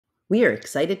We are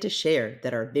excited to share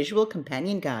that our visual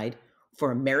companion guide for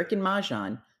American Mah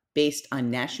Jongg, based on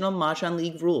National Mahjong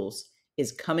League rules,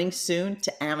 is coming soon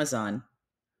to Amazon.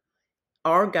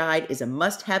 Our guide is a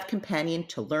must-have companion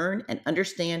to learn and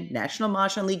understand National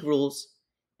Mahjong League rules,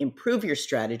 improve your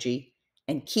strategy,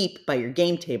 and keep by your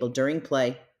game table during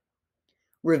play.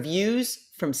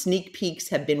 Reviews from sneak peeks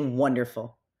have been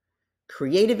wonderful.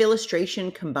 Creative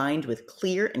illustration combined with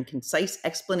clear and concise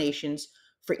explanations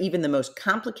for even the most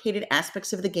complicated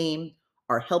aspects of the game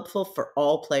are helpful for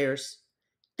all players.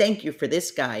 Thank you for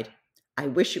this guide. I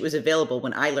wish it was available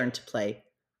when I learned to play.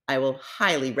 I will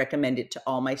highly recommend it to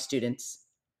all my students.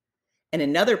 And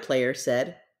another player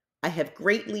said, I have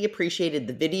greatly appreciated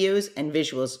the videos and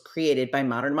visuals created by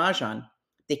Modern Mahjong.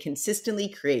 They consistently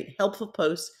create helpful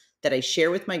posts that I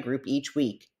share with my group each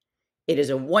week. It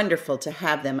is wonderful to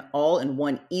have them all in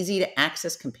one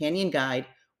easy-to-access companion guide,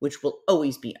 which will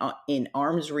always be in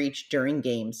arm's reach during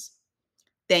games.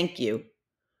 Thank you.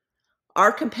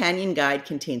 Our companion guide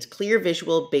contains clear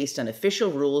visual based on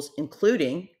official rules,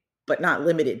 including, but not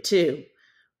limited to,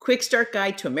 Quick Start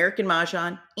Guide to American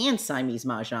Mahjong and Siamese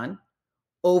Mahjong,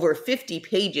 over 50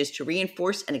 pages to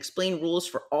reinforce and explain rules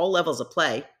for all levels of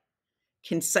play,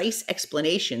 concise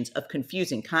explanations of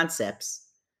confusing concepts,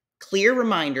 clear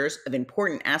reminders of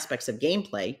important aspects of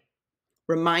gameplay,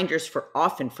 reminders for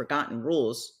often forgotten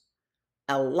rules,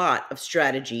 a lot of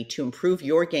strategy to improve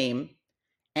your game,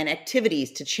 and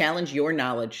activities to challenge your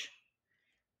knowledge.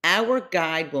 Our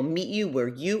guide will meet you where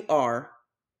you are.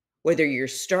 Whether you're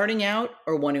starting out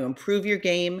or want to improve your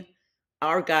game,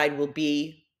 our guide will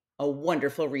be a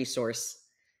wonderful resource.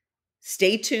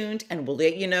 Stay tuned and we'll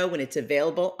let you know when it's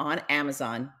available on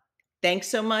Amazon. Thanks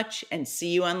so much and see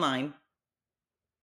you online.